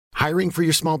Hiring for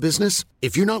your small business?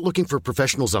 If you're not looking for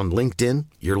professionals on LinkedIn,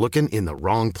 you're looking in the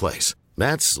wrong place.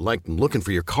 That's like looking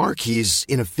for your car keys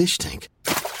in a fish tank.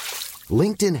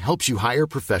 LinkedIn helps you hire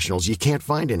professionals you can't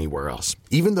find anywhere else,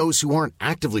 even those who aren't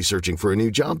actively searching for a new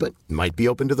job but might be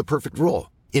open to the perfect role.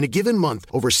 In a given month,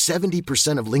 over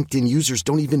 70% of LinkedIn users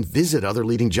don't even visit other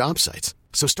leading job sites.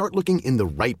 So start looking in the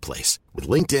right place. With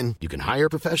LinkedIn, you can hire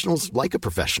professionals like a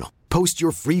professional. Post your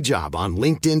free job on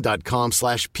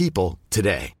linkedin.com/people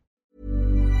today.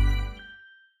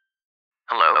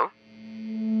 Hello?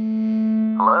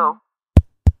 Hello?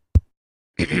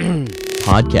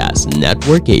 Podcast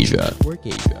Network Asia. One,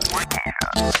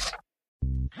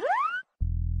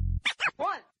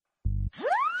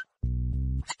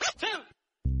 two,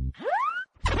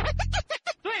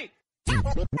 three.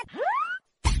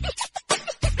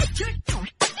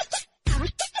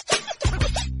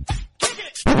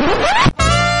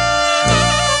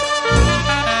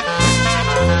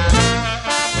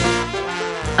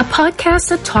 A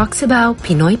podcast that talks about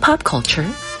Pinoy pop culture,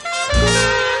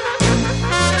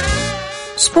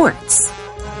 sports,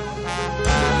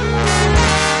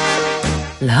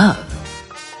 love,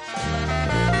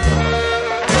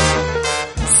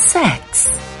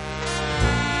 sex,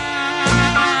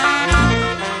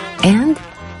 and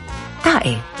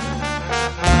tae.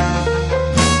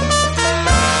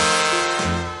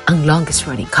 Ang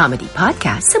longest-running comedy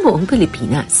podcast sa buong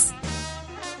Pilipinas.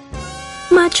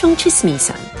 Machong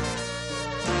Chismisan.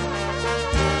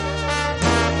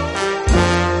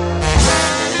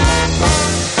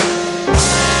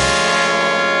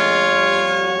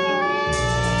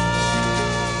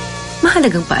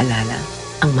 Mahalagang paalala,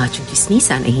 ang machong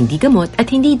chismisan ay hindi gamot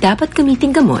at hindi dapat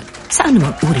gamiting gamot sa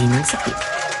anumang uri ng sakit.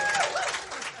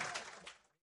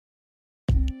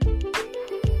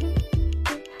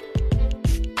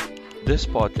 This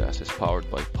podcast is powered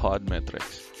by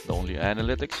Podmetrics, the only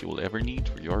analytics you will ever need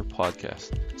for your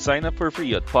podcast. Sign up for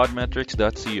free at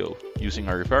podmetrics.co using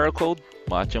our referral code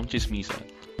MachongChismisan.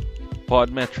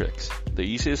 Podmetrics, the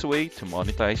easiest way to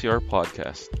monetize your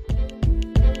podcast.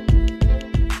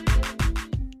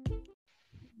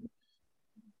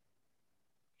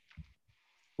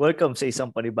 Welcome sa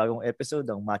isang panibagong episode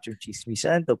ng Machong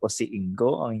Chismisan. Ito po si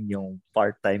Ingo, ang inyong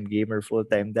part-time gamer,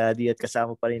 full-time daddy. At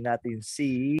kasama pa rin natin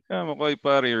si... Makoy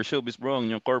pare, your showbiz bro, ang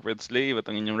inyong corporate slave at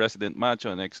ang inyong resident macho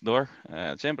next door.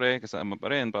 At syempre, kasama pa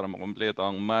rin para makompleto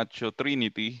ang Macho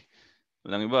Trinity.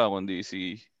 Walang iba kundi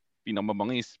si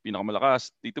pinakamabangis, pinakamalakas,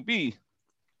 Tito P.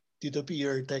 Tito P,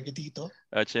 your tagi tito.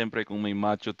 At syempre, kung may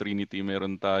Macho Trinity,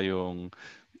 meron tayong...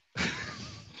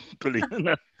 tuloy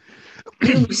na.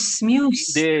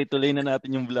 Muse. Hindi, tuloy na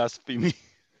natin yung blasphemy.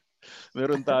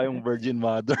 Meron tayong Virgin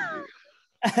Mother.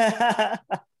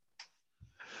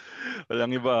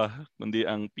 Walang iba kundi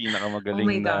ang pinakamagaling Oh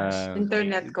my gosh,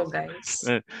 internet ko guys.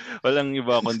 Walang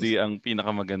iba kundi ang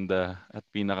pinakamaganda at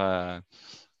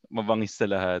pinakamabangis sa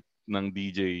lahat ng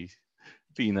DJ,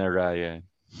 Tina Ryan.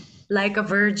 Like a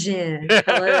virgin.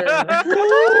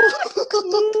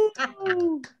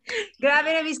 Grabe,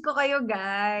 na-miss ko kayo,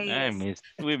 guys.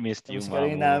 We missed you, Miss ka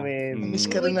rin namin. Miss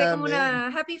ka Uy, rin teka namin.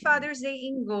 muna. Happy Father's Day,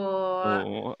 Ingo.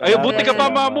 Oo. Ay, buti ka pa,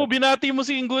 Mamu. Binati mo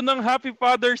si Ingo ng Happy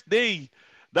Father's Day.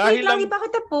 Wait Dahil lang, lang... di pa ako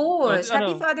tapos.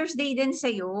 Ano? Happy Father's Day din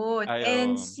sa'yo. Ay,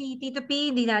 And oo. si Tito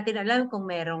P, hindi natin alam kung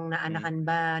merong naanakan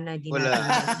ba na di Wala.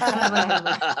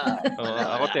 natin.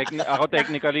 Ako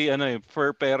technically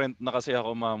fur parent na kasi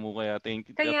ako, Mamu, kaya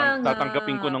Kaya nga.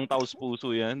 tatanggapin ko ng taos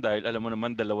puso 'yan dahil alam mo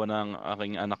naman dalawa na ang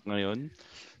aking anak ngayon,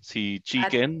 si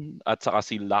Chicken at saka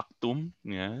si Lactum,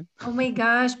 yan. Oh my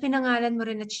gosh, pinangalan mo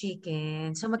rin na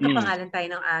Chicken. So magkapangalan tayo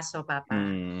ng aso, Papa.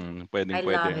 Pwede. I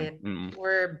love it.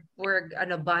 We're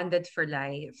bonded for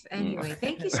life. Anyway,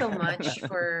 thank you so much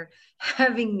for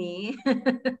having me.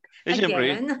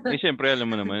 Siyempre, alam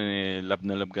mo naman, love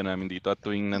na love ka namin dito at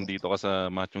tuwing nandito ka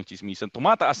sa Machong Chismisan,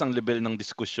 tumataas ang level ng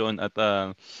diskusyon at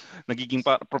nagiging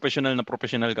professional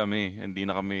kami. Hindi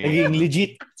na kami... Naging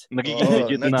legit.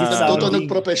 legit na... Nagtutunog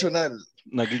professional.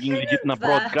 Nagiging legit na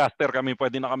broadcaster kami.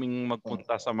 Pwede na kaming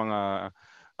magpunta sa mga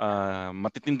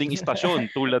matitinding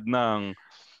istasyon tulad ng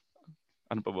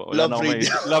ano pa ba? Wala Love Radio.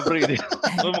 Love Radio.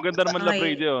 Maganda naman Love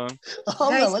Radio.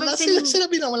 Oo nga, wala sila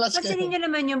binamalas kayo. Pansinin nyo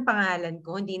naman yung pangalan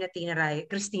ko, hindi na Tina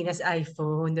Ryan, Christina's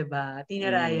iPhone, diba?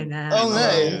 Tina Ryan na. Oo nga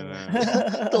eh.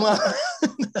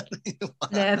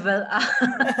 Level up.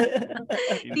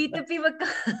 Tito P,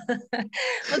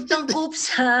 magtangkup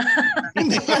sa...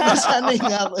 Hindi, nasanay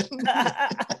nga ako.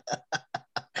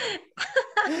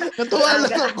 Natuwa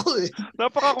lang ako eh.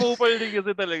 Napaka-couple din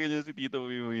kasi talaga niya si Tito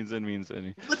P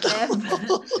minsan-minsan.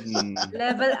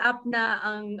 Level up na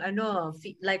ang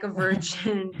like a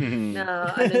virgin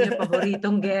na niya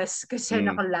paboritong guest kasi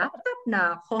naka-laptop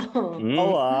na ako. Oh,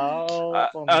 wow.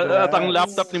 At ang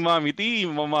laptop ni Mami T,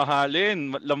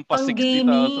 mamahalin. Lampas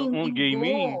 60,000.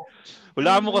 Gaming.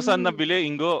 Wala mo ko saan nabili,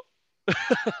 Ingo.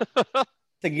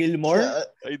 Sa Gilmore?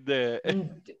 Hindi.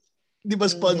 Di ba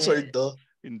sponsored to?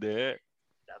 Hindi.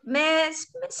 May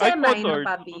semi na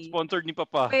papi. Sponsored ni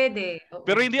Papa. Pwede.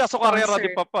 Pero hindi asokarera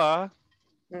ni Papa.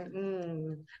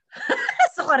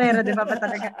 Asokarera di Papa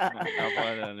talaga.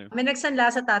 May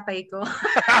nagsanla sa tatay ko.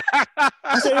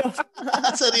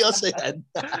 Seryoso yan.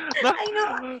 I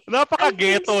know.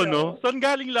 Napaka-ghetto, no? Saan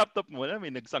galing laptop mo?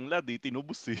 May nagsangla, di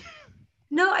tinubos eh.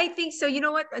 No, I think so. You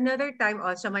know what? Another time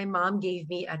also, my mom gave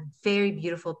me a very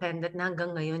beautiful pen that na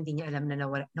hanggang ngayon hindi niya alam na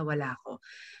nawala ko.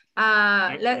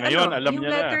 Ngayon, alam yung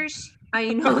niya letters, na.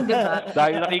 I know, di ba?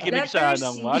 Dahil nakikinig siya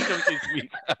ng Machong Chismis.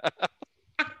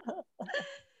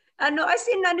 As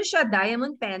in, siya,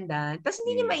 diamond pendant. Tapos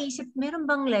hindi niya maisip, meron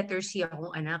bang letter C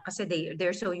akong anak? Kasi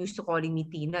they're so used to calling me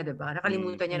Tina, di ba?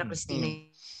 Nakalimutan niya na Christina.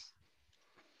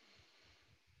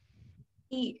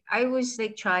 I was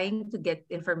like trying to get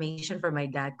information for my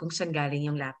dad kung saan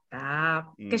galing yung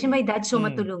laptop. Kasi my dad so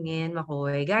matulungin,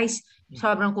 Makoy. Guys,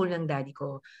 sobrang cool ng daddy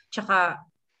ko. Tsaka,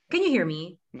 can you hear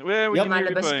me? Well,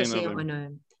 malabas kasi yung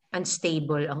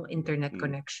unstable ang internet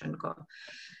connection ko.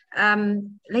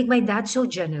 Like my dad so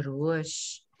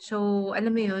generous. So,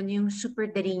 alam mo yun, yung super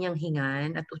dali niyang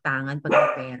hingan at utangan pag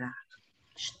may pera.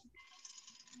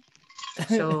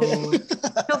 So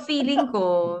feeling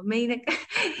ko, may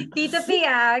Tita P,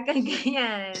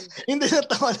 ganyan. Hindi,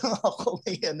 natawa lang ako.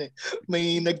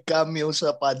 May nag-cameo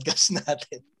sa podcast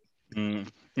natin.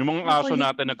 Yung mga aso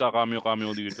natin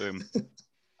nagka-cameo dito.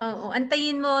 Oo,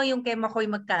 antayin mo yung kay Makoy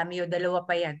mag-cameo. Dalawa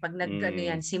pa yan. Pag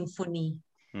symphony.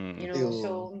 You know, so...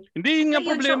 Hindi nga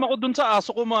problema ko dun sa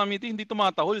aso ko, Mami. Hindi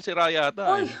tumatahol. Si Raya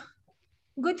ata.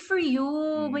 Good for you.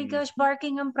 My gosh,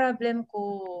 barking ang problem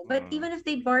ko. But even if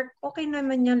they bark, okay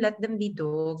naman yun. Let them be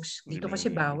dogs. Dito kasi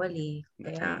bawal eh.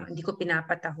 Kaya hindi ko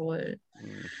pinapatahol.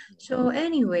 So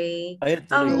anyway.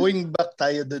 Going back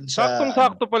tayo dun sa...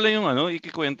 Saktong-sakto pala yung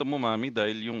ikikwento mo, Mami,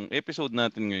 dahil yung episode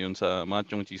natin ngayon sa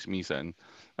Machong Chismisan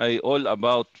ay all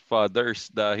about fathers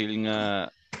dahil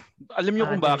nga alam niyo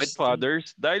kung bakit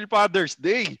fathers? Dahil Father's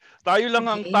Day. Tayo lang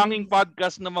ang tanging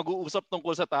podcast na mag-uusap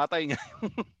tungkol sa tatay niya.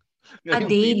 A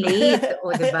day late,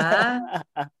 diba?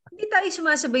 Hindi tayo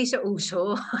sumasabay sa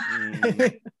uso.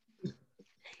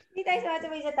 Hindi tayo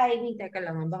sumasabay sa timing. Teka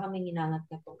lang, baka may hinangat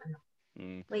na itong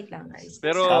Wait lang, guys.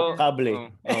 Pero kable.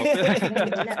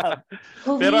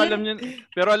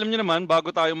 pero alam niyo naman, bago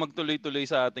tayo magtuloy-tuloy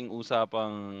sa ating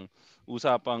usapang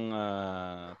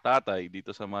tatay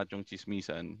dito sa Machong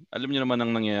Chismisan, alam niyo naman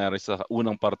ang nangyayari sa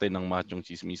unang parte ng Machong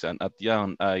Chismisan at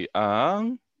yan ay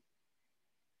ang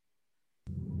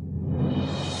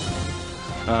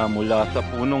mula sa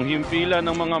punong himpilan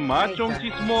ng mga machong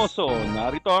chismoso,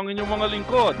 narito ang inyong mga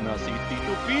lingkod na si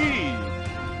Tito P.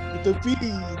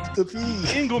 Tito P.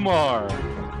 Ingomar.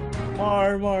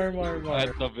 Mar.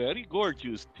 At the very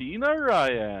gorgeous Tina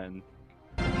Ryan.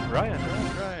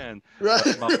 Ryan.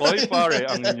 Makoy pare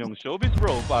ang inyong showbiz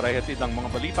bro para hatid ang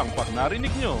mga balitang pag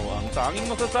narinig nyo, ang tanging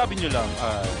masasabi nyo lang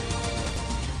ay...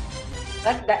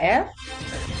 What the F?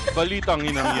 Balitang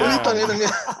inang yan.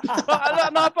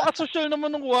 Napaka-social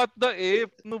naman ng what the F.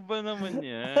 Ano ba naman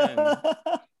yan?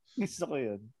 Gusto ko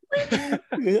yun.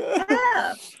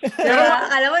 Pero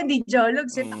akala mo, di jolog.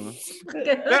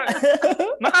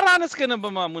 Nakaranas ka na ba,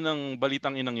 Mamo, ng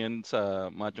balitang inang yan sa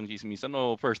Machong Chismisan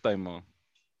o first time mo?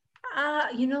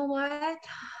 You know what?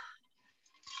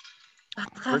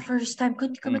 First time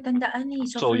ko, hindi ko matandaan eh.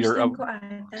 So first time ko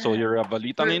ata. So you're a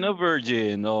balitang ina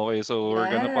virgin. Okay, so we're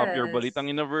gonna pop your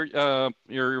balitang ina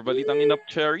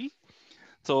cherry.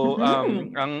 So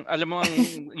ang alam mo ang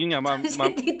yun nga ma'am.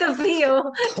 Tito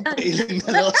Pio. Ilan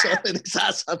na lang sa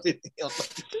nagsasabi niyo.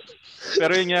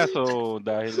 Pero yun nga, so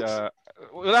dahil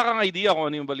wala kang idea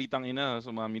kung ano yung balitang ina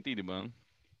sa Mami T, di ba?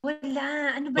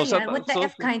 Wala. Ano ba yan? What the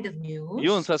F kind of news?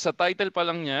 Yun, sa title pa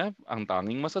lang niya, ang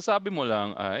tanging masasabi mo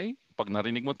lang ay, pag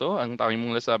narinig mo to, ang tanging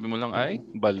mong masasabi mo lang ay,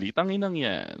 balitang inang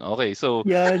yan. Okay, so...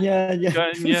 Yan.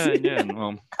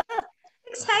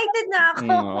 Excited na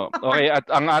ako. Okay, at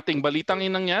ang ating balitang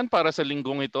inang yan para sa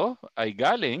linggong ito ay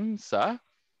galing sa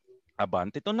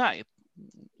Abante Tonight.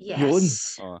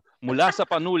 Yes. Yun. Mula sa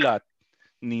panulat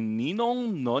ni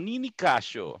Ninong Noni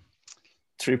Nicasio.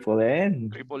 Triple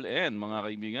N, mga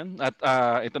kaibigan. At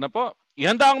ito na po.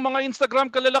 Ihanda ang mga Instagram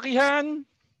kalalakihan.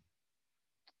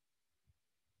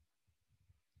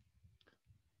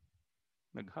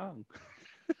 Naghang.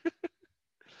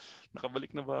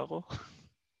 Nakabalik na ba ako?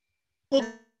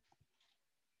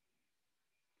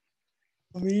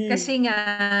 Kasi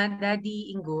nga,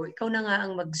 Daddy Ingo, ikaw na nga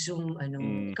ang mag-zoom,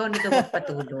 ikaw na ito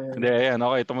magpatuloy. Hindi, ayan.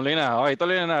 Okay, tuloy na. Okay,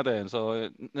 tuloy na natin. So,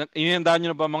 inihanda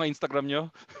nyo na ba mga Instagram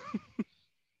nyo?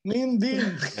 Ngayon din.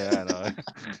 Ayan, okay.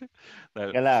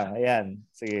 Teka lang, ayan.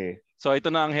 Sige. So,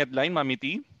 ito na ang headline, Mami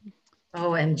T.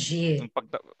 OMG.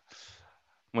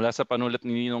 Mula sa panulat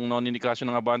ni Ninong Noni Nicasio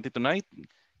ng Abante Tonight,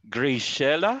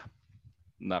 Graciela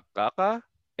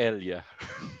nakaka-Elia.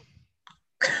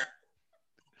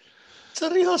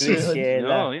 Seryoso yun. Graciela.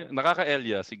 No,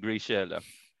 nakaka-Elia si Graciela.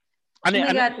 Ano, Oh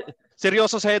my God.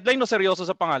 Seryoso sa headline o seryoso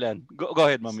sa pangalan? Go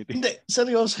ahead, Mami T. Hindi,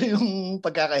 seryoso yung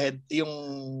yung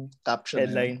caption.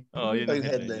 Headline. Oh, yun ang Yung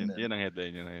headline. headline. Yun ang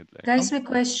headline. Yun ang headline. Guys, may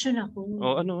question ako.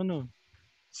 Oh, ano?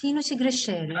 Sino si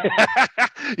Graciela?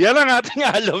 Yan ang ating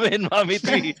alamin, Mami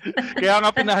T. Kaya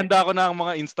nga pinahanda ko na ang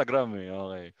mga Instagram eh.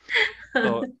 Okay.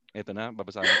 So, eto na,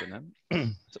 babasahin ko na.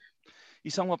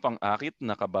 Isang mapang-akit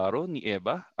na kabaro ni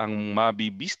Eva ang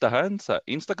mabibistahan sa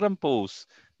Instagram post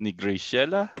ni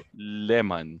Graciela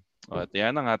Leman. At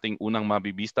yan ang ating unang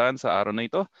mabibistahan sa araw na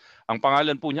ito. Ang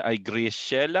pangalan po niya ay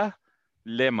Graciela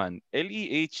Leman.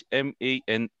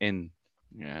 Lehmann.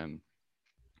 Yan.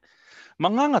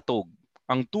 Mangangatog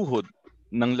ang tuhod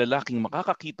ng lalaking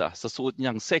makakakita sa suot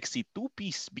niyang sexy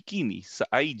two-piece bikini sa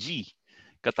IG.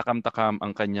 Katakam-takam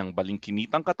ang kanyang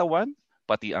balingkinitang katawan,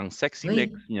 pati ang sexy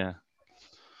legs niya.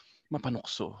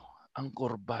 Mapanukso ang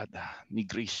korbada ni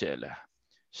Graciela.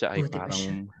 Siya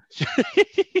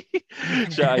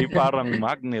ay parang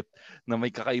magnet na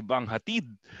may kakaibang hatid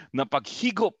na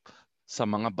paghigop sa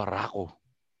mga barako.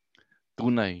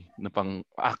 Tunay na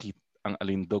pang-akit ang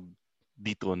alindog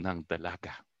dito ng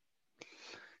dalaga.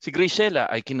 Si Graciela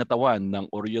ay kinatawan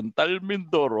ng Oriental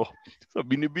Mindoro sa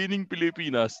Binibining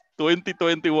Pilipinas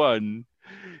 2021.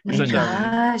 My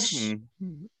gosh.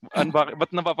 Ba't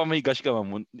napapamigash ka,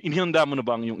 Ma'am? Inihanda mo na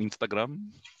ba ang iyong Instagram?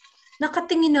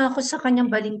 Nakatingin na ako sa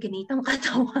kanyang balingkinitang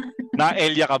katawan.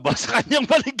 Na-Elia ka ba sa kanyang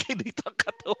balingkinitang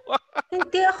katawan?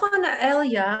 Hindi ako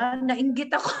na-Elia.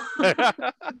 Nainggit ako.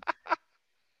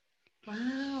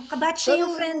 Wow. Kabatch niya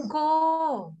yung friend ko.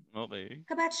 Okay.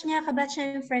 Kabatch niya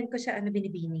yung friend ko sa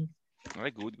Binibini.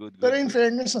 Okay, good. Pero in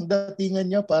fairness, ang datingan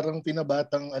niya parang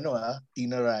pinabatang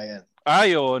Tina Ryan.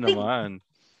 Ayo naman.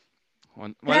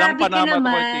 Walang Grabe ka panama to kay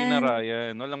naman. Tina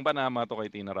Ryan. Walang panama to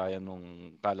kay Tina Ryan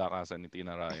nung kalakasan ni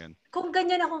Tina Ryan. Kung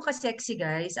ganyan akong ka-sexy,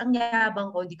 guys, ang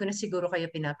yabang ko, hindi ko na siguro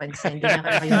kayo pinapansin. Hindi na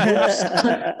kayo host.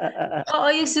 Oo,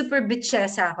 yung super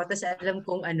bitchesa ako. Tapos alam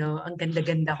kong ang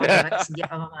ganda-ganda ko. Tapos hindi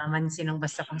ako mamamansin ng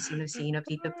basta kung sino-sino,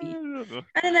 Tito P.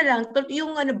 Ano na lang,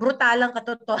 yung brutalang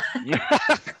katotohanan.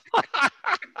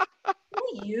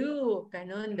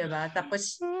 Ganun, diba?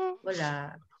 Tapos,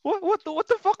 wala. What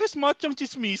the fuck is Machong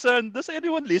Chismisan? Does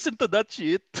anyone listen to that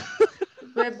shit?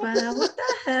 What the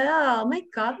hell? My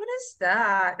God, what is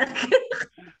that?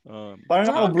 Parang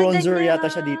naka-bronzer ganda niya.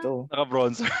 yata siya dito.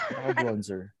 Naka-bronzer.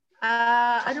 Naka-bronzer.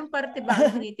 Anong parte ba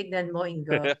ang tinitignan mo,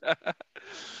 Ingo?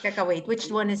 Kaka, wait, which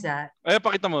one is that? Ay,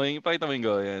 pakita mo,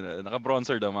 Ingo. Ayan,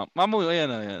 naka-bronzer daw. Mamu, ayan,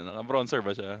 naka-bronzer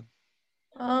ba siya?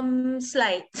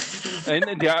 Slight. Ay,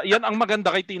 hindi, yan ang maganda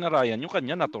kay Tina Ryan. Yung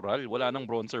kanya natural. Wala nang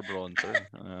bronzer.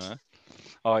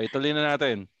 Okay, tuloy na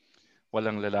natin.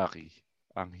 Walang lalaki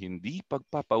ang hindi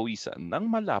pagpapawisan ng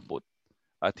malapot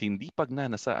at hindi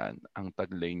pagnanasaan ang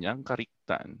taglay niyang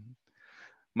kariktan.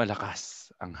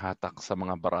 Malakas ang hatak sa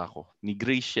mga barako ni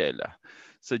Graciela.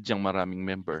 Sadyang maraming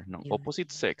member ng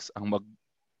opposite sex ang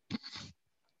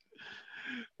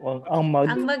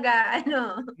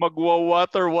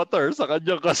magwa-water sa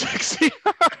kanyang kasexy.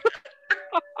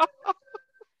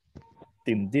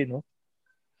 Tindi, no?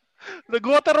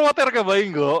 Nag-water ka ba,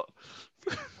 Ingo?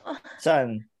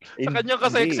 Saan? Sa kanyang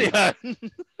kaseksihan.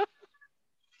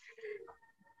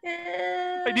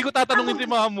 Hindi ko tatanungin si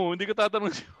Mamu.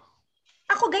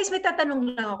 Ako, guys, may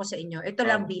tatanong lang ako sa inyo. Ito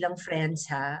lang bilang friends,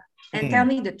 ha? And tell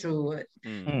me the truth.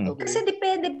 Okay. Kasi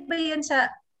depende ba yan sa...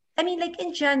 I mean, like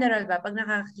in general ba, pag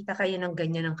nakakita kayo ng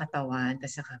ganyan ng katawan,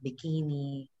 tas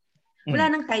naka-bikini,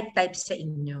 wala nang type sa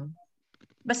inyo.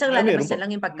 Basta lalabas na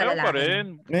lang yung pagkalalaki. Meron pa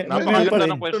rin. Meron Napakaganda pa rin.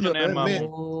 ng question na yan, Mamu.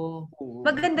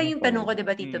 Maganda yung tanong ko,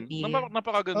 diba, Tito P?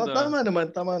 Napakaganda.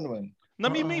 Tama naman.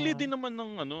 Namimili din naman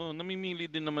ng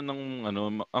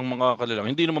ang mga kalalang.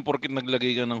 Hindi naman porket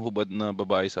naglagay ka ng hubad na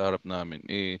babae sa harap namin.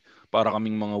 Para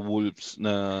kaming mga wolves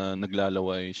na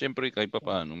naglalaway. Syempre kahit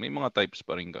papaano, may mga types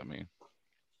pa rin kami.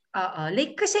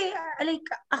 Like kasi like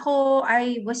ako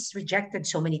I was rejected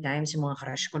so many times yung mga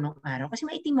crush ko nung araw kasi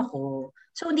maitim ako.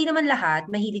 So hindi naman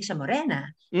lahat mahilig sa morena.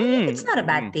 It's not a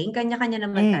bad thing. Kanya-kanya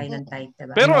naman tayo ng type,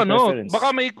 diba? Pero Mga ano, preference.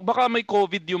 baka may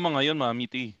COVID yung mga yun, Mami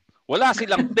T. Wala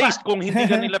silang taste kung hindi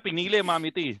ka nila pinili,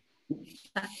 Mami T.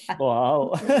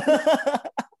 Wow.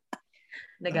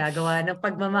 Nagagawa ng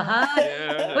pagmamahal.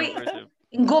 Yeah, Uy,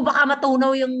 Ingo, baka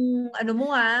matunaw yung ano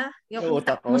mo yung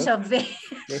utak mo ko. sa ve.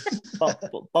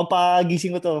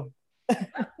 Pampagising ko to.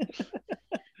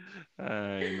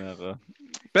 Ay, nako.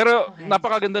 Pero Okay.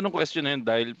 napakaganda ng question na yun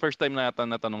dahil first time na yata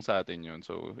natanong sa atin yun.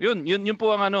 So, yun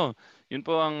po ang yun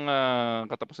po ang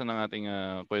katapusan ng ating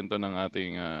kwento ng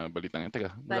ating balitang yan.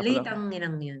 Teka, Balitang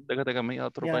ninang yun. Teka, may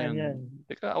outro pa Yan, yan. yan.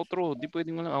 Teka, outro. Di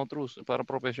pwedeng walang outro para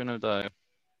professional tayo.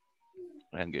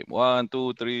 Ayan, game. 1,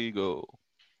 2, 3, go.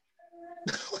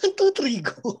 1, 2, 3,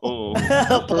 go. Oo.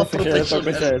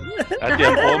 Professional. At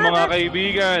yan po mga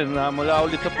kaibigan, mula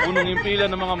ulit sa punong impila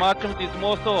ng mga machong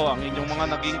tismoso, ang inyong mga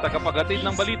naging tagapaghatid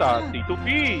ng balita, Tito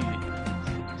P,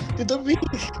 Tito B.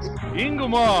 Ingo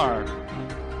Mar,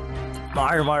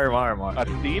 Mar. at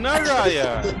Tina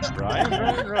Ryan.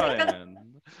 Ryan.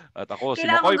 At ako, si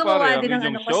Kailangan Makoy gumawa Pare, ang din ng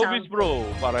inyong ano ko, showbiz sound. bro,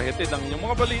 para hitid ang inyong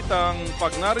mga balitang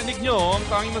pag narinig nyo, ang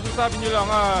tanging masasabi nyo lang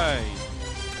ay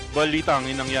balitang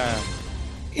inang yan.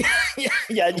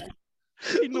 Yan.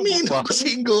 Inubo Umiinom pa.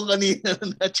 kasi Ingo kanina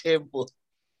na tiyempo.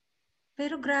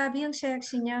 Pero grabe ang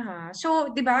sexy niya ha.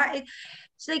 So, di ba?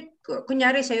 It's like,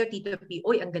 kunyari sa'yo, Tito P,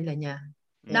 uy, ang ganda niya.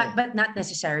 But not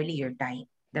necessarily your type.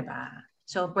 Di ba?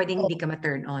 So, pwedeng hindi ka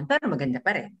ma-turn on, pero maganda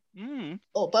pa rin.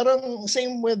 Parang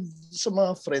same with sa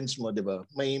mga friends mo, di ba?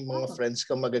 May mga friends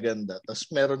ka magaganda, tapos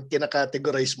meron,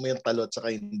 kinakategorize mo yung talo at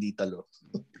saka hindi talo.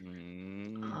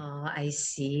 Oh, I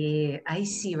see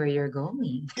where you're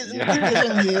going. Kasi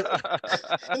ang hirap.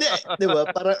 Hindi, di ba?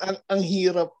 Parang ang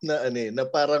hirap na na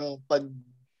parang pag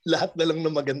lahat na lang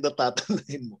na maganda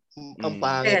tatanayin mo. Ang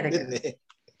pangit din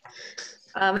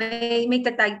May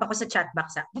tatag pa ko sa chat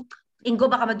box. Ingo,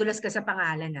 baka madulas ka sa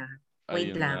pangalan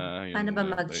Wait Ayun lang. na, Paano ba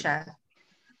mag-chat?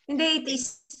 Hindi,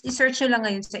 i-search nyo lang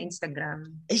ngayon sa Instagram.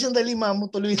 Sandali, Mamo,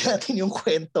 tuloy natin yung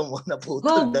kwento mo na puto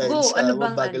Go, dahil go. sa Ano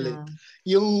bang mabagal. ano?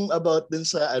 Yung about dun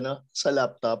sa sa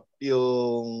laptop,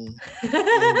 yung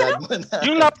dad mo na.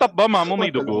 Yung laptop ba, Mamo,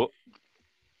 may dugo?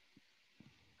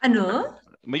 Ano?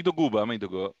 May dugo ba? May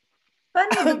dugo?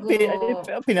 Paano dugo?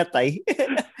 Pinatay.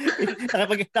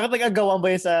 Nakapag-agawan ba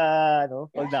yun sa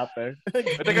hold-upper?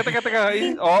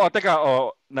 Teka.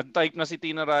 Nag-type na si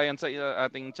Tina Ryan sa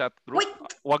ating chat group. Wait!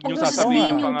 Huwag niyo Huwag sasabihin sasabihin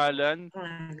ang yun. pangalan.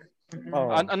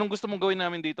 Oh. Anong gusto mong gawin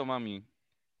namin dito, Mami?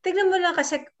 Tignan mo lang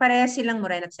kasi pareha silang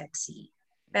morena at sexy.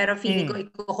 Pero feeling ko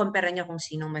i-compare niya kung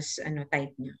sino mas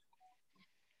type niya.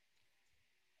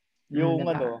 Yung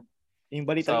Diba? yung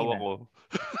balita Sawa ina. ko.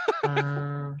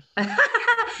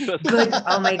 Good.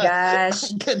 Oh my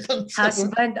gosh. Gandang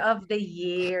Husband of the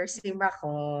year, si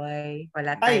Makoy.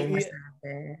 Wala tayong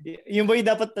masabi. Yung ba yung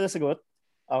dapat sagot?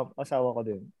 Asawa ko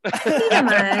din. Hindi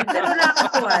naman, pero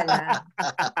nakakatuwala.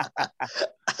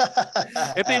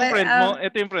 Ito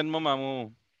yung friend mo,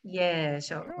 Mamu.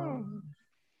 Yes.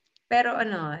 Pero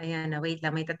ayan wait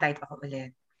lang, may tatype ako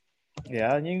ulit.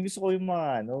 Yan, yung gusto ko yung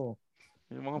mga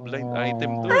Yung mga blind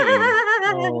item to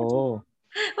Oo.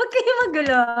 Huwag kayo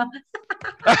magulo.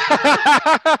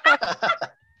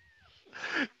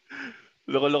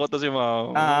 Loko-loko to si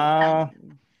Mamu.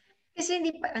 Kasi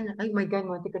hindi pa, oh my God,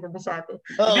 munti ko na masabi.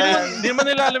 Hindi naman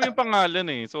nila alam yung pangalan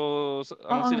eh. So,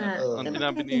 ang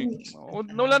sinabi ni...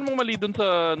 Wala namang mali dun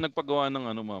sa nagpagawa ng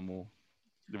Mamu.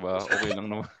 Di ba? Okay lang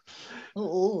naman.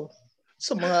 Oo.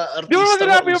 Sa mga artista. Di ba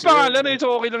sinabi yung pangalan eh.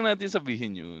 So, okay lang natin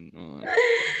sabihin yun.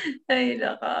 Ay,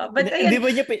 naka. But Hindi ayan, ba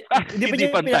niya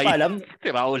pinapalam? Si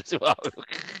Raul, si Raul.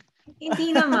 hindi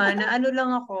naman. Ano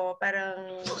lang ako, parang...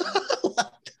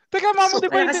 Teka, Mamu, di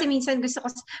ba kasi minsan gusto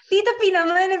ko, Tito P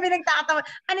naman, pinagtatawa.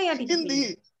 Ano yan, Tito P?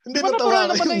 Hindi. Hindi ba natawa natural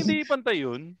naman na yung... hindi pantay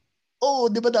yun?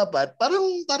 Oo, di ba dapat?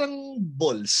 Parang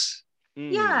balls.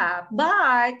 Yeah,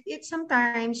 but it's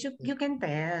sometimes you can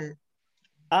tell.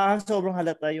 Sobrang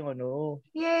halata yung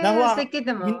Yes, like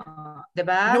kita mo.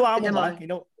 Diba?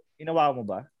 Hinawa mo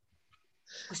ba?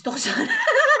 Gusto ko sana.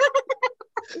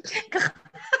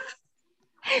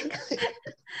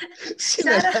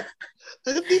 Sinalat.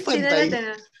 Hindi pantay.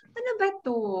 Ano ba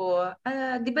to?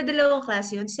 Di ba dalawang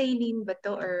klase yun? Saline ba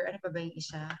to? Or ano pa ba yung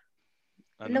isa?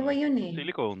 Dalawa yun eh.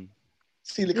 Silicone.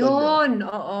 Silicone. Yun,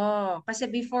 oo.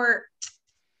 Kasi before,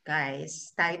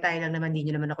 guys, tayo-tayo lang naman, hindi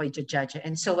nyo naman ako i-judge.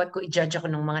 And so what ko i-judge ako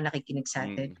ng mga nakikinig sa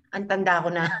atin? Ang tanda ko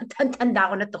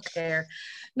na to care.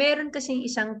 Meron kasi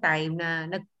isang time na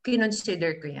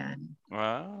nag-consider ko yan.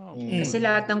 Wow. Kasi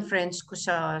lahat ng friends ko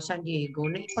sa San Diego,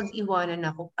 naipag-iwanan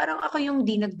ako. Parang ako yung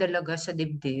di nagdalaga sa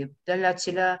dibdib. Dahil lahat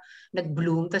sila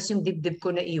nag-bloom, tapos yung dibdib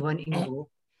ko naiwan, Ingo.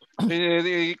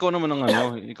 Ikaw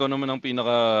naman ang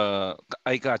pinaka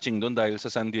eye-catching doon dahil sa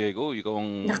San Diego. Ikaw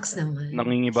ang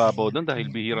nangingibabaw doon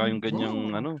dahil bihira yung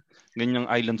ganyang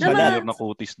island souvenir na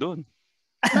kutis doon.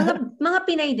 mga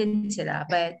Pinay din sila,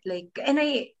 but like,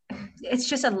 it's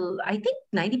just I think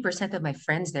 90% of my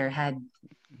friends there had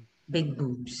big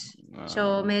boobs.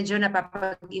 So medyo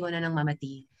napapag-iwanan ng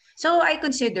mamati. So I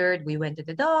considered, we went to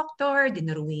the doctor,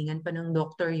 dinuruingan pa ng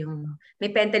doctor yung, may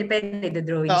pentel pen,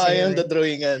 drawing sa'yo. Yung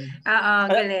drawingan.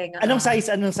 Galing. Anong size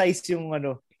yung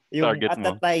yung target at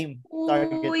that time,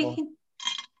 target mo?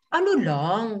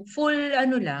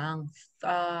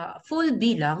 Full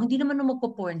B lang. Hindi naman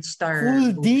magpo-porn star.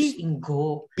 Full D?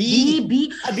 Ingo. B? B.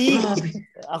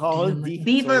 Ako, D.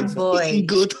 B for boy.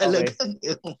 Ingo talaga.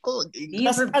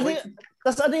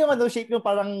 Tapos ano yung shape yung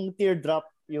parang teardrop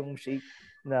yung shape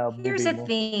na booby mo?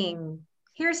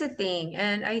 Here's the thing.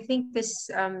 And I think this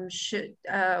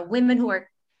women who are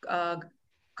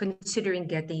considering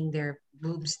getting their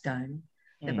boobs done,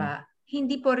 diba?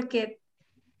 Hindi porket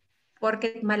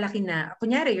malaki na,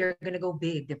 kunyari you're gonna go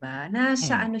big, diba?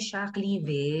 Nasa siya,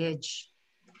 cleavage.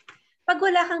 Pag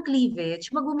wala kang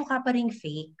cleavage, magmumukha pa rin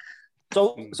fake.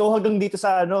 So hanggang dito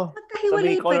sa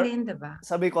magkahiwalay pa rin, diba?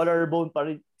 Sabi collarbone pa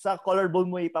rin. Sa collarbone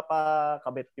mo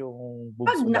ipapakabit yung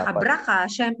boobs. Pag nakabra ka,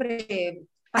 syempre,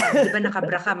 di ba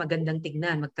nakabra ka, magandang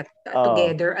tignan,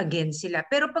 together again sila.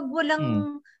 Pero pag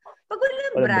walang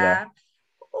bra,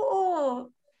 oo.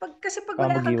 Kasi pag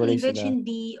wala kang cleavage,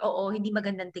 hindi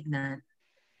magandang tignan.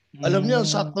 Alam niyo,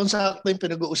 saktong-sakto yung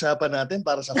pinag-uusapan natin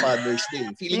para sa Father's Day.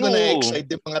 Feeling ko na-excite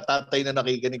yung mga tatay na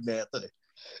nakikinig na ito eh.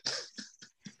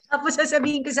 Tapos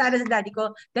sasabihin ko sana sa daddy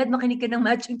ko, Dad, makinig ka ng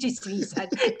Machong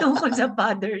Chismisan tungkol sa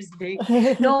Father's Day.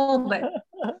 No, but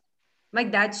my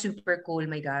dad's super cool,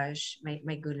 my gosh.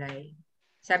 May gulay.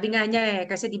 Sabi nga niya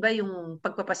kasi di ba yung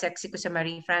pagpapasexy ko sa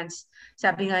Marie France,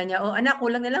 sabi nga niya, anak,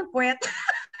 kulang na lang puwet.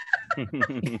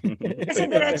 Kasi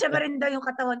diretso pa rin daw yung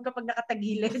katawan ko pag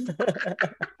nakatagilid.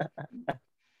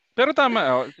 Pero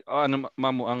tama,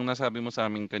 Mamu, ang nasabi mo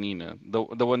sa amin kanina,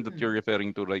 the one that you're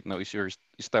referring to right now is your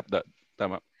stepdad.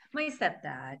 Tama? My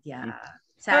stepdad, yeah.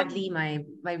 Sadly, my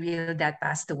real dad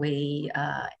passed away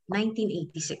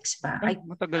 1986 pa. I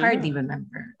hardly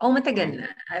remember. Matagal na.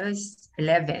 I was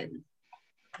 11.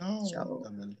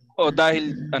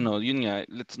 Dahil yun nga,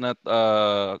 let's not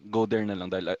go there na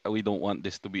lang dahil we don't want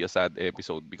this to be a sad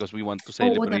episode because we want to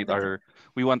celebrate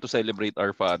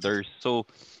our fathers. So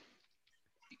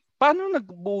paano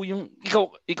nagbuo yung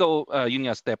ikaw yun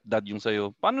nga stepdad yung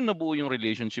sayo. Paano nabuo yung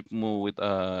relationship mo with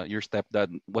your stepdad?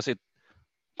 Was it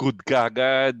good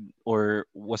kagad or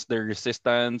was there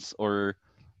resistance or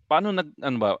paano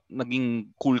naging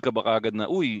cool ka ba kagad na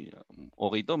okay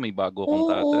to, may bago akong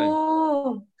tatay?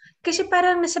 Kasi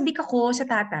parang nasabik ako sa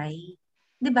tatay.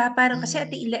 'Di ba? Parang kasi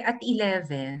at 11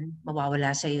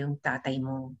 mawawala sa yung tatay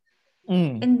mo.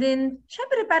 And then,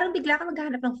 syempre, parang bigla ka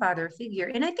maghahanap ng father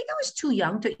figure. And I think I was too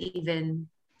young to even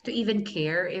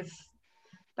care if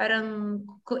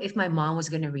my mom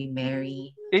was gonna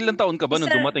remarry. Ilang taon ka ba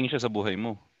nung dumating siya sa buhay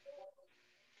mo?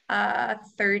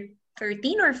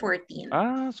 13 or 14.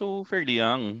 So fairly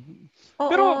young.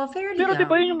 Fairly pero young. Di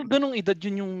ba yung ganong edad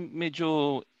yun yung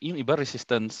medyo, yung iba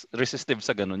resistive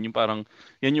sa ganon. Yung parang,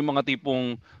 yan yung mga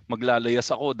tipong maglalayas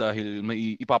ako dahil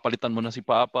may ipapalitan mo na si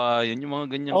Papa. Yan yung mga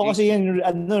ganyan. Kasi yan,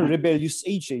 rebellious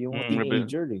age yung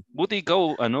teenager. Buti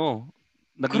ikaw,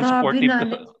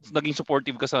 naging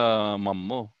supportive ka sa mom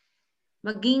mo.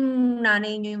 Maging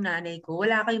nanay niyo yung nanay ko.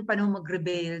 Wala kayong panahon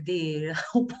mag-rebelde.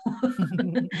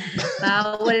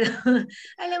 Bawal.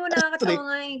 Alam mo, nakakatawa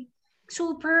nga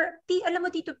alam mo,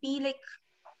 Tito P, like,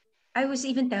 I was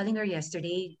even telling her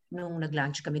yesterday, nung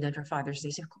nag-lunch kami doon for Father's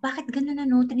Day, sabi ko, bakit ganun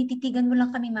tinititigan mo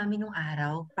lang kami, mami, nung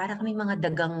araw? Para kami mga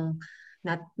dagang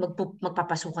na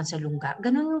magpapasukan sa lungga.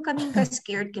 Ganun kami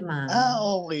ka-scared kay mami.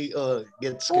 Okay.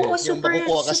 Get scared. Yung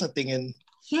makukuha ka sa tingin.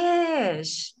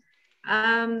 Yes.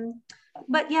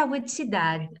 But yeah, with si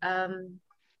Dad,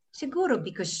 siguro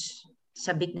because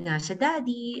sabik nga sa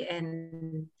daddy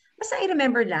and basta I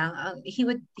remember lang, he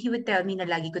would tell me na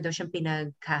lagi ko daw siyang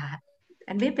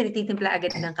pinagtitimpla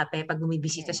agad ng kape pag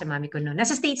bumibisita sa mami ko noon.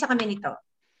 Nasa States sa kami nito.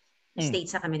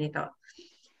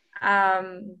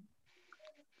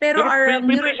 Pero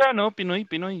Pinoy siya, no? Pinoy.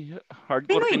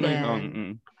 Hardcore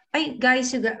Pinoy. Ay,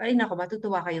 guys, ay nako,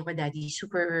 matutuwa kayo kay daddy.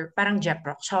 Super, parang Jeff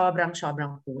Rock. Sobrang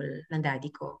cool ng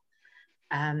daddy ko.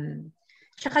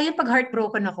 Tsaka yung pag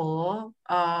heartbroken ako,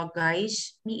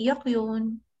 guys, niiyak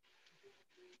yun.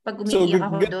 Pag umiiyak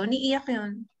ako doon, niiyak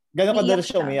yun. Gano'n kadalas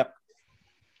siya umiyak?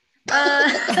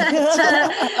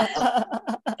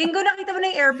 Ingo, nakita mo na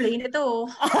yung airplane. Ito.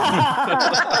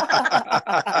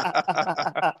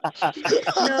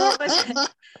 No, kasi,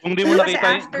 Kung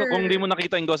di mo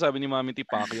nakita Ingo, sabi ni Mami,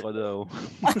 tipakyo ka daw.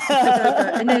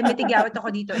 may tigyawat ako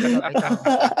dito. Ito.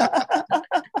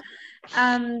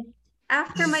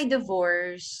 After my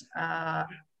divorce,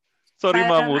 sorry,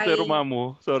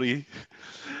 Mamu. Sorry.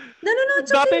 No, it's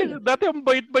okay. Dati ang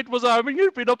bait-bait mo sa amin yun.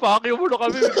 Pinapakyo mo na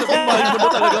kami. Mahal mo na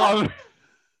talaga kami.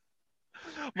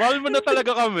 Mahal mo na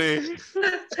talaga kami.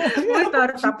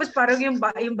 Tapos parang yung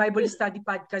Bible study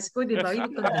podcast ko, di ba?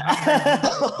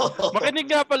 Makinig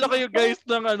nga pala kayo guys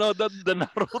ng The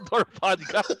Narodor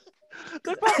podcast.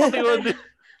 Nagpapakiwan din.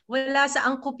 Wala sa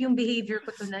angkop yung behavior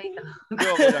ko tonight.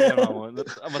 Okay lang yan, Mamo.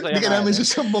 Masaya Hindi ka namin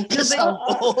susubong kasama.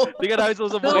 Hindi ka namin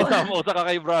susubong kasama o saka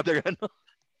kay brother.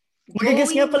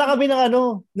 Magagas nga pala kami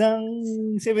ng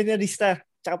seminarista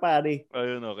tsaka pare.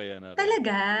 Ayun, okay yan.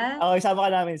 Talaga? Okay, sama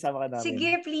ka namin.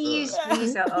 Sige, please.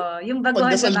 Oo. Yung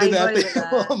baguhan sa Pagdasal din Bible, natin.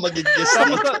 diba? Mag-guess.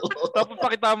 Tapos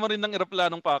pakita mo rin ng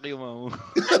eroplanong pakyo, Mamo.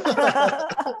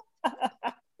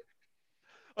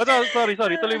 Sorry.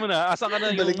 Tuloy mo na. Asan ka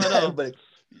na yung Balik.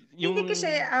 Hindi kasi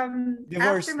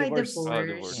after my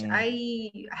divorce,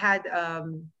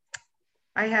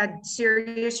 I had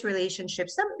serious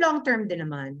relationships, some long-term din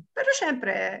naman. Pero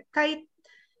syempre, kahit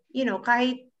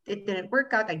it didn't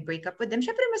work out, I'd break up with them.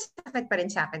 Syempre, masakit pa rin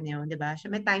sa akin yun, di ba?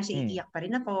 May times iiyak pa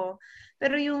rin ako.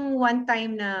 Pero yung one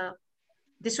time na,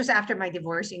 this was after my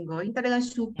divorce, Ingo, yung talagang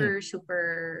super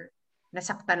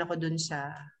nasaktan ako dun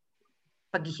sa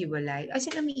paghihiwalay. As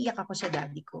in, umiiyak ako sa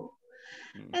daddy ko.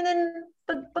 And then,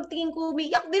 pagtingin ko,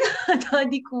 umiiyak din na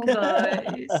daddy ko,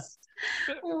 guys.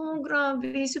 Oh,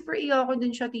 grabe. Super iyak ako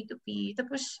dun siya, Tito P.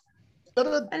 Tapos,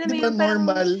 pero di ba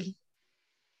normal?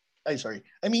 Ay, sorry.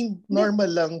 I mean,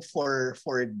 normal lang for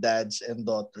dads and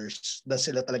daughters na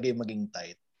sila talaga yung maging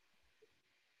tight.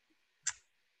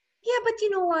 Yeah, but you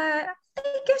know what?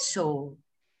 I guess so.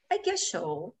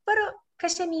 Pero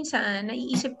kasi minsan,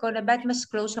 naiisip ko na ba't mas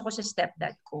close ako sa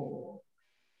stepdad ko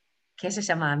kesa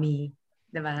sa mami.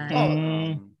 Diba?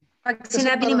 Pag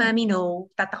sinabi ni mami no,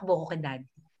 tatakbo ko kay dad.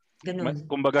 Ganun.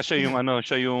 Kumbaga siya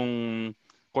yung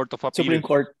Court of Appeal. Supreme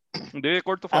Court. Hindi,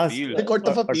 Court of Appeal. The Court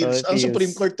of Appeals. Ang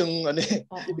Supreme Court yung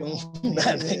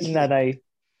nanay.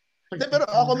 Pero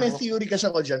ako may theory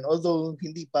kasi ako dyan, although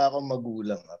hindi pa ako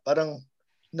magulang. Parang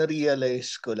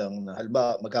na-realize ko lang na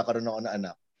halimbawa magkakaroon ako na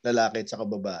anak, lalaki at saka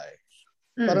babae.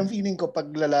 Parang feeling ko pag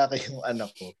lalaki yung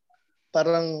anak ko,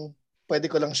 parang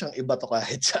pwede ko lang siyang ibato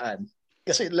kahit saan.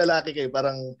 Kasi lalaki kayo,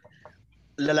 parang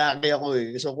lalaki ako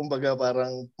eh. So kumbaga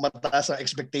parang mataas ang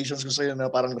expectations ko sa'yo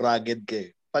na parang rugged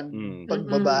kayo. Pag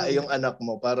babae yung anak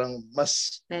mo, parang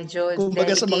mas medyo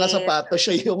kumbaga sa mga sapatos,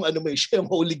 siya yung siya yung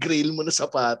holy grail mo na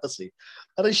sapatos eh.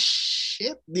 Parang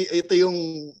shit, ito yung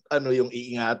yung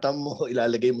iingatan mo,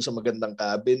 ilalagay mo sa magandang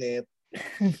cabinet.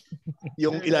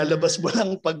 Yung ilalabas mo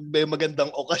lang pag may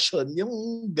magandang okasyon, yung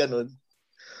ganun.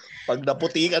 Pag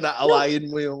naputi ka na,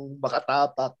 awayin mo yung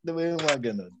makatapak, di ba yung mga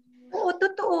ganun? Oo,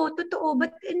 totoo.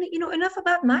 But enough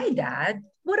about my dad.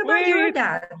 What about your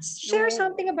dads? Share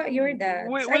something about your dads.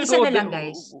 Isa na lang,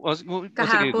 guys.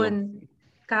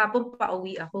 Kahapon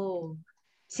pauwi ako.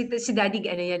 Si daddy,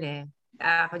 yan eh.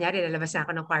 Kunyari, lalabas na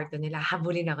ako ng kwarto nila.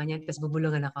 Habulin ako niyan, tapos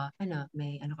bubulungan ako.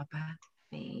 May ka pa?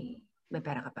 May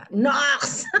pera ka pa?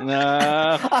 Nox!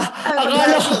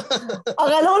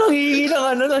 Akala ko lang hihingi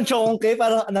ng chonke.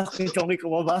 Parang anak yung chonke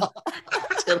ko ba?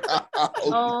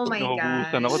 Oh my God.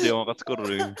 Nahubusan ako, di ako kaskur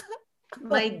eh.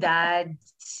 My dad,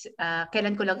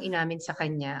 kailan ko lang inamin sa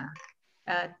kanya,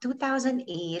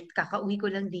 2008, kakauwi ko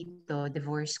lang dito,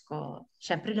 divorce ko.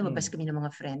 Siyempre, lumabas kami ng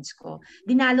mga friends ko.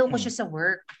 Dinalo ko siya sa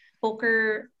work.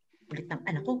 Poker, ulit ng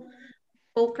anak ko.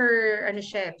 Poker,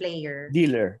 player.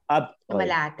 Dealer.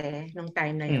 Malate, nung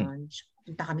time na yon.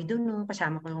 Punta kami doon,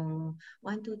 kasama ko yung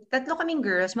 3 kaming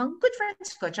girls, mga good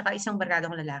friends ko, tsaka isang barkada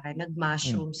kong lalaki.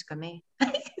 Nag-mushrooms kami.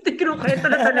 Kinukwento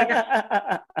na talaga.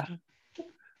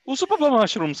 Uso pa ba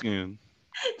mushrooms ngayon?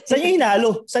 Saan yung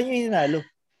hinalo?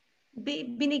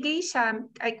 Binigay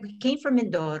I came from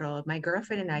Mindoro. My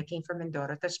girlfriend and I came from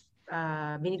Mindoro. Tapos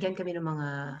binigyan kami ng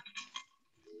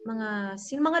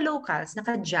mga locals,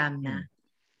 naka-jam na.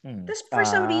 Tapos for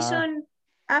some reason,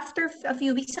 after a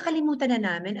few weeks, nakalimutan na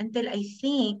namin until I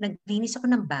think, naglinis ako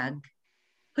ng bag.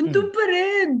 Handun pa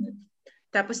rin.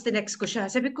 Tapos tinext ko siya.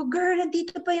 Sabi ko, girl,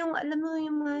 nandito pa yung, alam mo,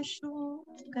 yung mushroom.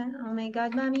 Oh my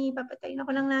God, mami, papatayin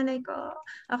ako ng nanay ko.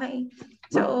 Okay.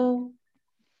 So,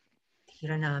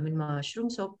 tira namin mushroom.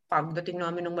 So, pagdating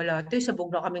namin ng Malate,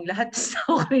 sabog na kaming lahat. So,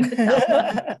 okay na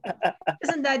tawag.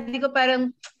 Tapos ang daddy ko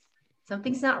parang,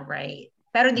 something's not right.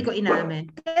 Pero di ko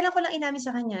inamin. Kailan ko lang inamin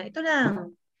sa kanya? Ito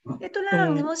lang.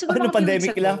 Siguro Ano,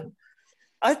 pandemic lang?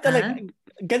 Talaga?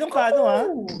 Ganun ka,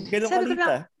 Ganun ka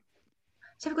lita?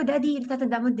 Sabi ko, Daddy,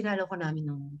 tatanda mo, dinalaw ko namin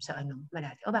sa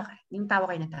Malate. O bakit? Yung tawa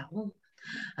kayo na tao.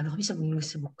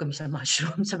 Sabog kami sa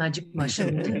mushroom, sa magic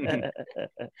mushroom.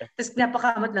 Tapos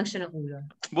napakamot lang siya ng ulo.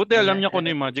 Buti alam niya kung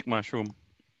ano yung magic mushroom.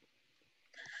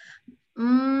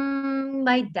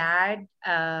 My dad,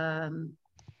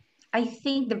 I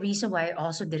think the reason why I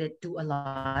also didn't do a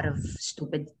lot of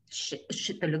stupid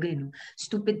shit talaga,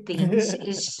 stupid things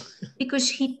is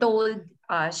because he told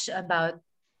us about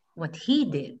what he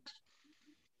did.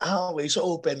 Okay. So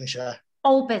open siya.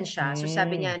 Open siya. So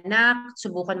sabi niya, Nak,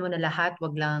 subukan mo na lahat,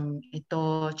 wag lang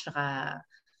ito, tsaka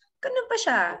ganun pa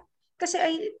siya. Kasi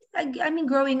I mean,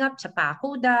 growing up sa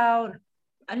Paco daw,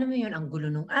 alam mo yun, ang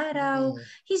gulo nung araw.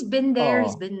 He's been there,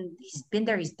 he's been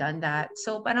there, he's done that.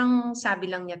 So parang sabi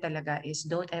lang niya talaga is,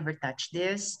 don't ever touch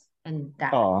this and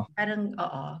that. Parang,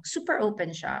 super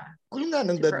open siya. Cool nga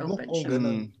ng dad mo kung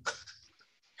ganun.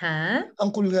 Ha? Ang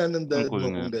cool nga ng dad mo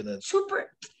kung ganun.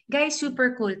 Guys,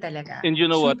 super cool talaga. And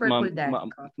you know super what, cool dad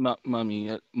ko.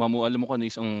 Mami, Mamu, alam mo ko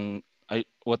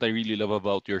what I really love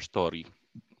about your story.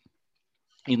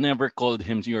 You never called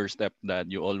him your stepdad.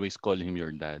 You always call him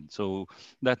your dad. So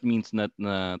that means na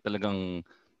talagang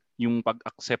yung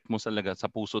pag-accept mo talaga sa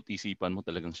puso't isipan mo,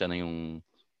 talagang siya na yung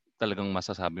talagang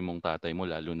masasabi mong tatay mo,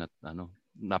 lalo na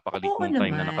napakaliit mong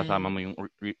time na nakasama mo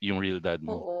yung real dad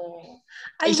mo. Oo.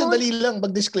 Ay, sandali lang.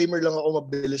 Mag-disclaimer lang ako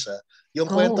mabilis ha. Yung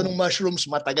kwento ng mushrooms,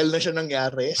 matagal na siya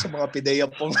nangyari sa mga pideya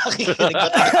pong nakikinig.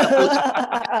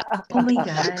 Oh my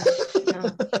God.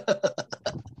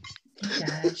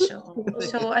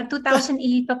 So,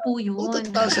 2008 pa po yun.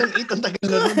 2008, ang tagal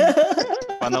na rin.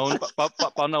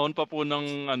 Panahon pa po ng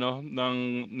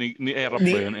ni Erap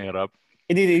ba yun, Erap?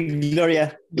 Hindi, Gloria.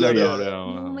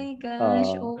 Oh my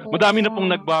gosh. Madami na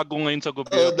pong nagbago ngayon sa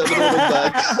gobyerno. Dami na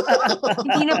nagbago.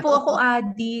 Hindi na po ako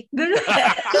addict.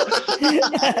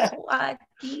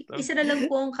 Isa na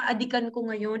lang po ang kaadikan ko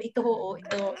ngayon. Ito.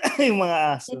 Yung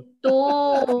mga aso. Ito.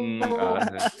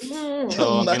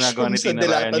 So, ginagawa ni Tina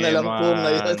Ryan niya yung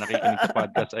mga nakikinig sa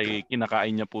podcast ay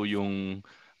kinakain niya po yung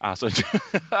aso niya.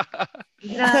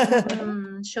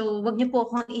 So, wag niyo po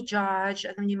akong i-judge.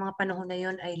 Alam niyo, yung mga panahon na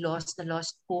yun ay lost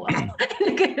po ako.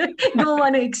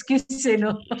 Gumawa ng excuse,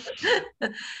 no?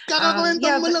 Kakakwento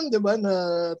mo lang, di ba, na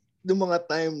yung mga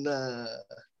time na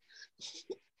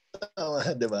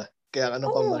di ba? Kaya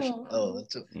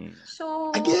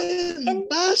so again,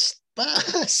 past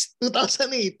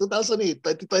 2008,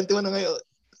 2021 na ngayon.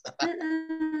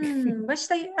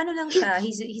 Basta lang siya,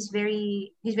 he's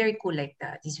very cool like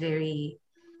that. He's very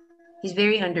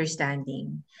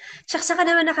understanding. Saka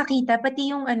naman nakakita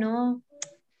pati yung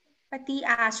pati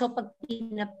aso pag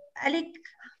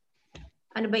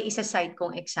ano ba yung isa side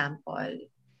kong example?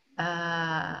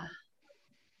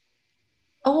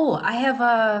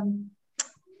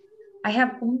 I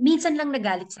have minsan lang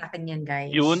nagalit sa akin yan,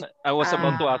 guys. Yun, I was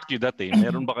about to ask you that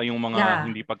Meron ba kayong mga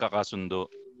hindi pagkakasundo?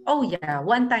 Oh yeah,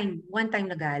 one time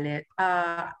nagalit.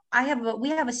 We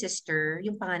have a sister,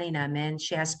 yung panganay namin,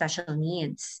 she has special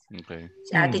needs. Okay.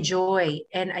 Si Ate Joy,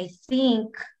 and I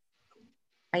think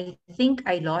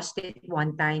I lost it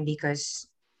one time because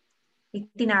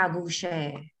tinago siya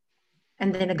eh.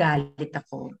 And then nagalit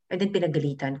ako. And then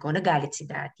pinagalitan ko, nagalit si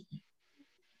Daddy.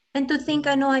 And to think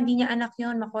hindi niya anak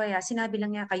yun, Makoya. Sinabi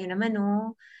lang niya, kayo naman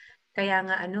kaya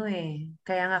nga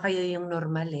kaya nga kayo yung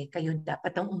normal kayo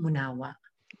dapat ang umunawa.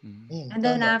 And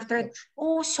then after,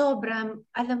 sobra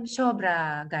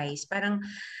guys, parang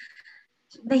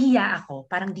nahiya ako,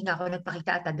 parang di nga ako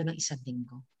nagpakita ata doon ng isang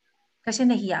linggo. Kasi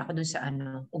nahiya ako doon sa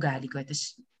ugali ko.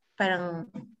 Tapos parang,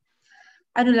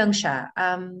 lang siya,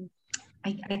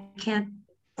 I can't,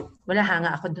 wala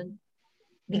hanga ako doon.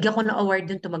 Bigyan ko na award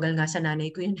doon, tumagal nga sa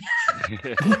nanay ko yun.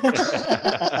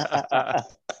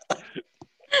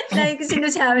 Dahil ko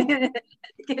sinasabi,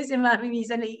 kasi mami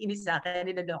minsan naiinis sa akin,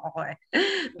 niloloko ko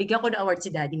Bigyan ko na award si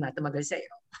Daddy, tumagal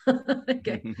sa'yo.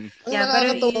 Okay. Ang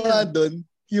nakakatawa doon,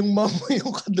 yung mom mo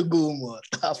yung kadugo mo,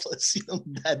 tapos yung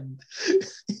dad.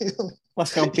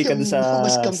 Mas kampi ka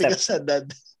sa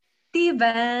dad.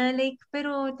 Diba?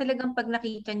 Pero talagang pag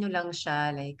nakita nyo lang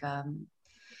siya,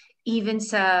 even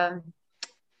sa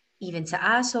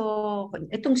aso,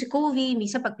 itong si Covey,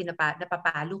 minsan pag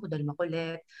napapalo ko dahil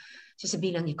makulit,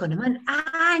 Sasabihin lang, ikaw naman,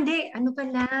 hindi, ano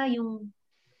pala, yung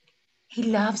he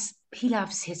loves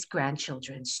his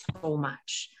grandchildren so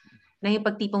much. Na yung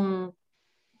pagtipong,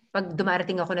 pag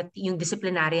dumarating ako na yung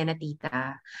disciplinarya na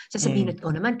tita, sasabihin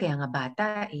ko naman, kaya nga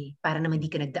bata para naman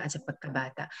di ka nagdaan sa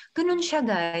pagkabata. Ganun siya,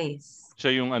 guys.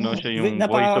 Siya yung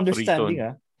voice of reason.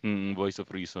 Voice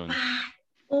of reason.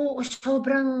 Oo,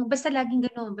 sobrang, basta laging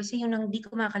gano'n. Basta yung hindi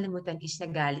ko makakalimutan is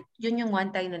nagalit. Yun yung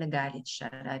one time na nagalit siya.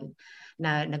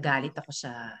 Na nagalit ako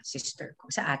sa sister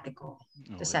ko, sa ate ko.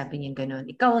 Okay. Tapos sabi niya gano'n,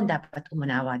 ikaw ang dapat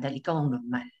umunawa dahil ikaw ang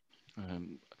normal.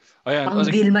 Pang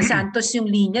Vilma Santos yung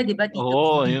linya, di ba?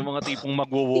 Oo, yung mga tipong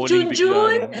magwo-walling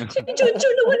bigla. Si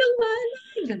Junjun na walang malay.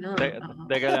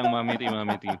 Teka lang, Mami T.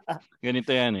 Ganito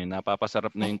yan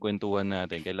napapasarap na yung kwentuhan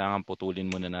natin. Kailangan putulin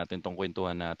muna natin tong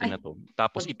kwentuhan natin na to.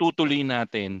 Tapos itutuloy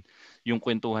natin yung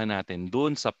kwentuhan natin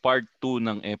doon sa part 2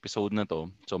 ng episode na to.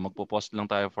 So magpo-pause lang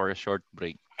tayo for a short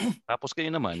break. Tapos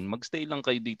kayo naman, magstay lang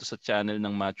kayo dito sa channel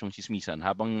ng Machong Chismisan.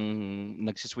 Habang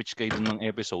nagsiswitch kayo dun ng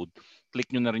episode,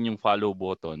 click nyo na rin yung follow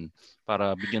button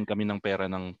para bigyan kami ng pera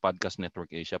ng Podcast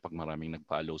Network Asia pag maraming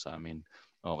nag-follow sa amin.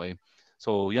 Okay?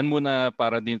 So yan muna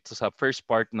para dito sa first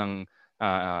part ng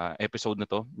episode na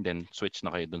to. Then switch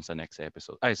na kayo dun sa next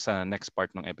episode. Sa next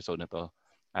part ng episode na to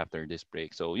after this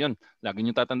break. So yun, lagi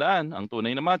nyo tatandaan, ang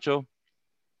tunay na macho.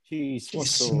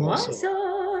 Chismoso.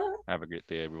 Have a great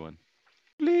day, everyone.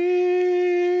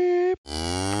 Bleep.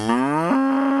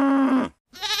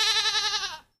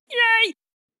 Yay!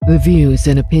 The views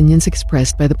and opinions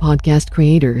expressed by the podcast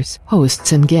creators,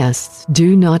 hosts, and guests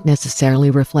do not necessarily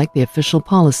reflect the official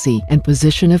policy and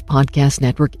position of Podcast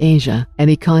Network Asia.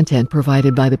 Any content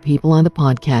provided by the people on the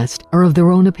podcast are of their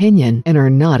own opinion and are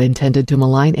not intended to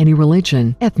malign any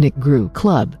religion, ethnic group,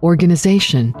 club,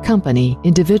 organization, company,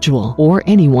 individual, or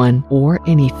anyone or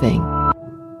anything.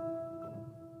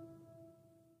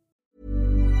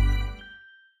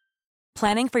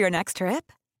 Planning for your next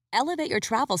trip? Elevate your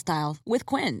travel style with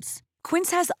Quince. Quince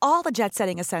has all the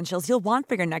jet-setting essentials you'll want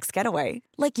for your next getaway,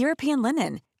 like European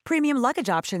linen, premium luggage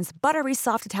options, buttery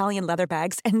soft Italian leather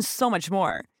bags, and so much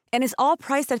more. And is all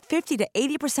priced at 50 to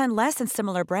 80% less than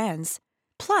similar brands.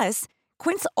 Plus,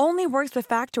 Quince only works with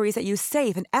factories that use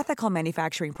safe and ethical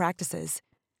manufacturing practices.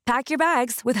 Pack your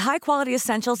bags with high-quality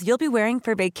essentials you'll be wearing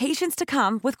for vacations to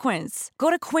come with Quince. Go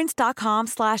to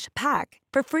quince.com/pack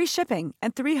for free shipping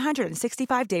and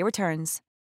 365-day returns.